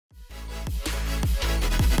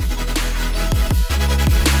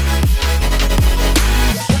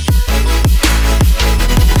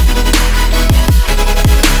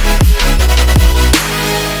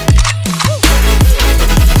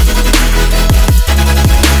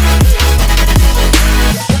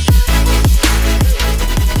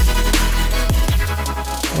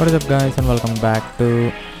What is up guys and welcome back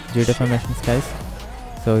to GTF Missions guys.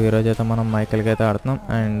 So here అయితే మనం Michael కి అయితే ఆడుతున్నాం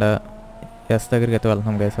అండ్ ఎస్ దగ్గరికి అయితే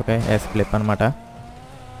వెళ్తున్నాం గైస్. ఓకే, ఎస్ ఫ్లిప్ అనమాట.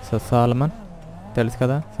 సో సాల్మన్ తెలుసు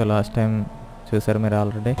కదా, సో లాస్ట్ టైం చూసారు మీరు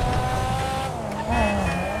ఆల్రెడీ.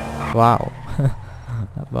 వావ్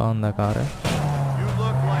బాగుందా కారు.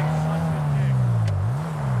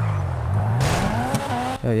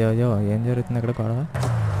 అయ్యో ఏం జరుగుతుంది ఇక్కడ గొడవ?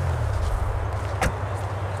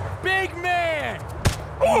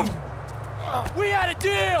 We had a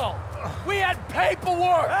deal! We had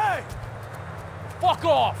paperwork! Hey! Fuck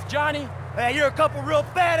off, Johnny! Hey, you're a couple real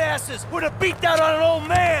badasses! Would have beat down on an old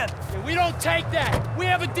man! Yeah, we don't take that! We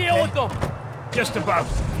have a deal with them! Just about.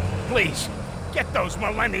 Please, get those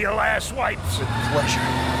millennial ass wipes. With pleasure.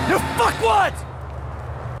 You fuckwad!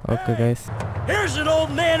 Okay guys. Here's an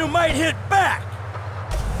old man who might hit back!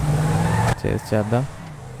 Chase చేద్దాం.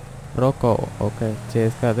 Rocco. Okay,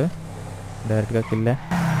 chase కాదు, డైరెక్ట్గా కిల్లే.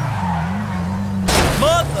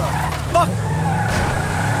 Motherfucker!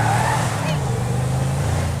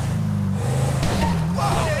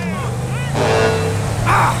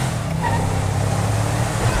 Ah!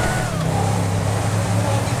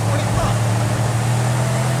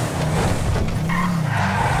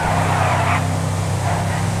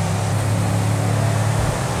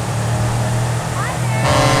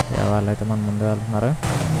 వాళ్ళైతే మన ముందు వెళ్తున్నారు.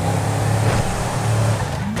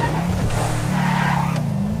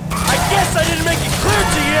 I didn't make it clear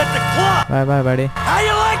to you at the club. Bye buddy. How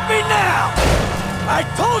you like me now? I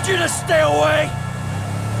told you to stay away.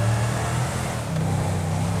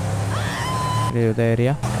 Leave the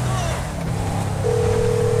area.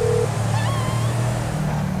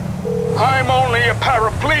 I'm only a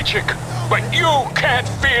paraplegic, but you can't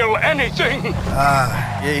feel anything.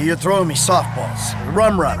 You're throwing me softballs.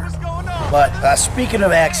 Rum runner. But speaking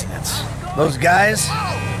of accidents, those guys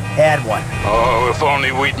had one. Oh, if only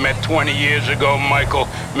we'd met 20 years ago, Michael,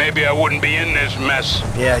 maybe I wouldn't be in this mess.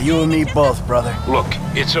 Yeah, you and me both, brother. Look,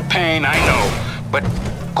 it's a pain, I know, but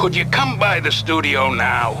could you come by the studio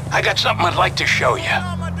now? I got something I'd like to show you.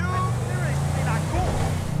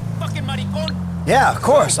 Yeah, of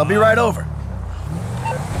course. I'll be right over.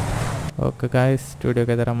 Okay guys,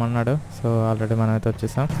 స్టూడియోకి అయితే రమ్మన్నాడు. So already మనం అయితే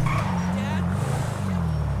వచ్చేసాం.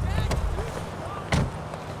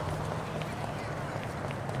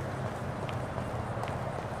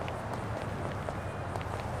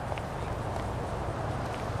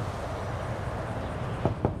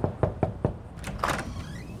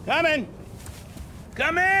 Come in!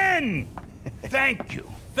 Come in! Thank you,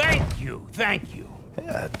 thank you, thank you.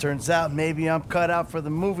 Yeah, it turns out maybe I'm cut out for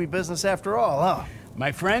the movie business after all, huh?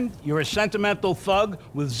 My friend, you're a sentimental thug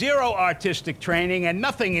with zero artistic training and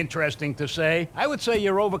nothing interesting to say. I would say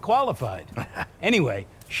you're overqualified. Anyway,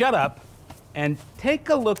 shut up and take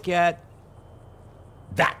a look at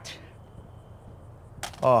that.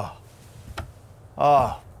 Oh.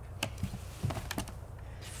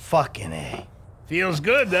 Fucking A. Feels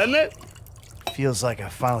good, doesn't it? Feels like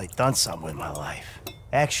I've finally done something with my life.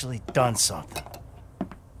 Actually done something.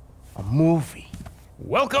 A movie.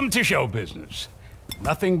 Welcome to show business.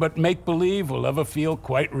 Nothing but make-believe will ever feel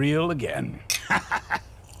quite real again.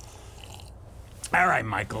 All right,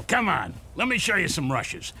 Michael, come on. Let me show you some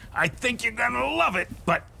rushes. I think you're gonna love it,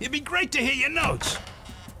 but it'd be great to hear your notes.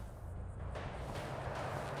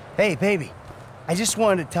 Hey, baby. I just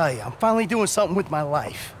wanted to tell you, I'm finally doing something with my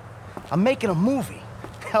life. I'm making a movie.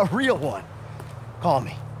 A real one. Call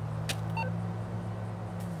me.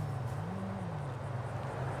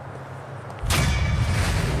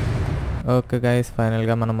 Okay guys,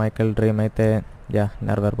 ఫైనల్గా మన Michael dream అయితే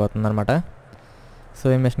నెరవేరిపోతుంది అనమాట. So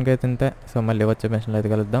ఈ మిషన్కి అయితే ఇంతే. So మళ్ళీ వచ్చే మిషన్లో అయితే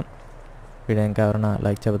కలుద్దాం. వీడియో ఇంకా ఎవరైనా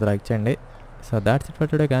లైక్ చేయకపోతే లైక్ చేయండి. So that's it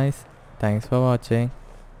for today guys. Thanks for watching.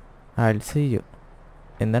 I will see you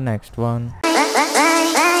in the next one.